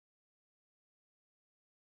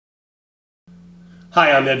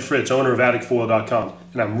Hi, I'm Ed Fritz, owner of AtticFoil.com,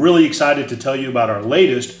 and I'm really excited to tell you about our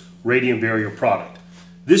latest Radiant Barrier product.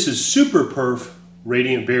 This is SuperPerf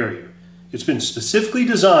Radiant Barrier. It's been specifically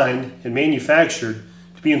designed and manufactured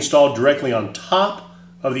to be installed directly on top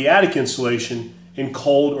of the attic insulation in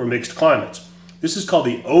cold or mixed climates. This is called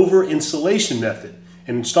the over-insulation method,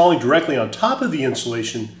 and installing directly on top of the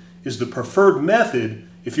insulation is the preferred method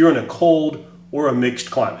if you're in a cold or a mixed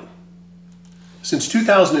climate. Since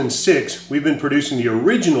 2006, we've been producing the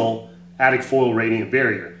original AtticFoil Radiant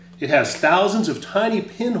Barrier. It has thousands of tiny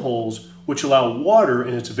pinholes which allow water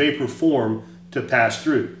in its vapor form to pass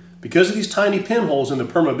through. Because of these tiny pinholes and the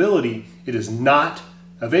permeability, it is not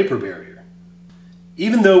a vapor barrier.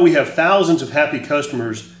 Even though we have thousands of happy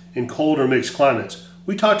customers in cold or mixed climates,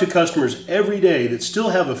 we talk to customers every day that still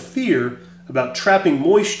have a fear about trapping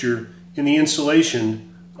moisture in the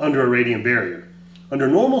insulation under a radiant barrier. Under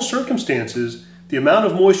normal circumstances, the amount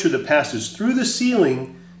of moisture that passes through the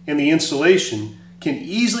ceiling and the insulation can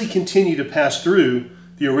easily continue to pass through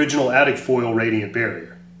the original AtticFoil Radiant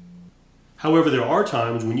Barrier. However, there are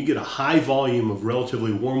times when you get a high volume of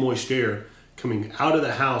relatively warm, moist air coming out of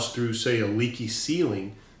the house through, say, a leaky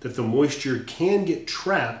ceiling, that the moisture can get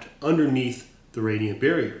trapped underneath the radiant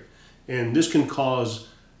barrier. And this can cause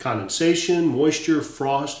condensation, moisture,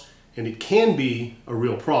 frost, and it can be a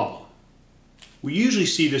real problem. We usually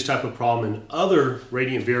see this type of problem in other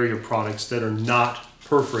radiant barrier products that are not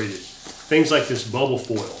perforated. Things like this bubble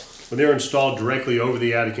foil. When they're installed directly over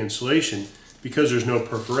the attic insulation, because there's no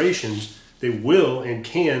perforations, they will and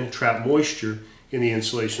can trap moisture in the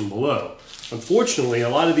insulation below. Unfortunately, a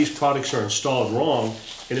lot of these products are installed wrong,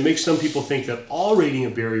 and it makes some people think that all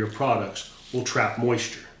radiant barrier products will trap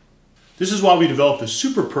moisture. This is why we developed the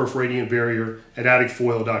SuperPerf Radiant Barrier at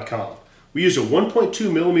AtticFoil.com. We use a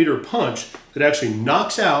 1.2 millimeter punch that actually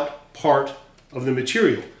knocks out part of the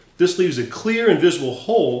material. This leaves a clear and visible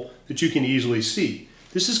hole that you can easily see.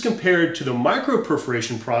 This is compared to the micro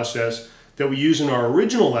perforation process that we use in our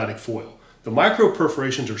original AtticFoil. The micro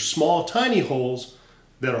perforations are small, tiny holes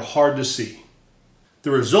that are hard to see.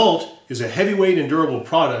 The result is a heavyweight and durable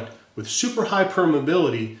product with super high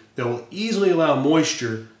permeability that will easily allow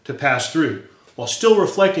moisture to pass through while still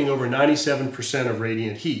reflecting over 97% of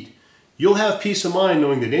radiant heat. You'll have peace of mind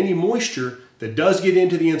knowing that any moisture that does get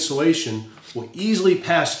into the insulation will easily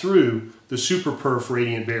pass through the SuperPerf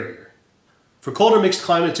Radiant Barrier. For cold or mixed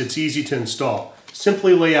climates, it's easy to install.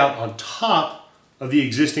 Simply lay out on top of the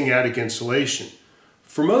existing attic insulation.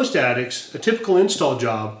 For most attics, a typical install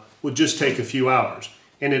job would just take a few hours.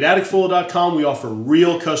 And at AtticFoil.com, we offer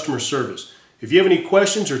real customer service. If you have any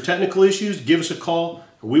questions or technical issues, give us a call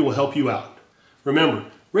and we will help you out. Remember,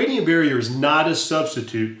 Radiant Barrier is not a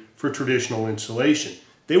substitute for traditional insulation.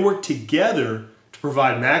 They work together to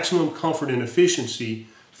provide maximum comfort and efficiency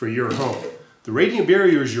for your home. The Radiant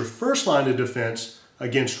Barrier is your first line of defense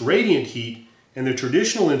against radiant heat, and the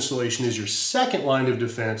traditional insulation is your second line of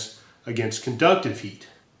defense against conductive heat.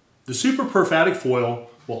 The SuperPerf AtticFoil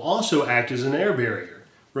will also act as an air barrier.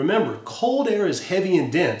 Remember, cold air is heavy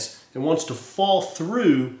and dense and wants to fall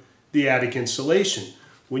through the attic insulation.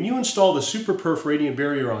 When you install the SuperPerf Radiant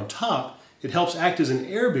Barrier on top, it helps act as an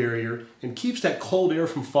air barrier and keeps that cold air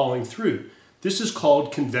from falling through. This is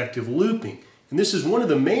called convective looping, and this is one of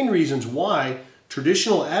the main reasons why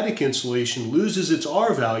traditional attic insulation loses its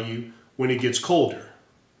R value when it gets colder.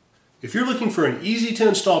 If you're looking for an easy to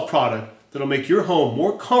install product that'll make your home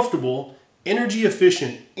more comfortable, energy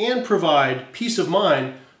efficient, and provide peace of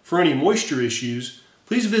mind for any moisture issues,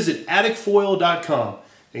 please visit AtticFoil.com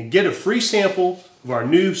and get a free sample of our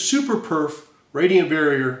new SuperPerf Radiant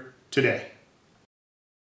Barrier today.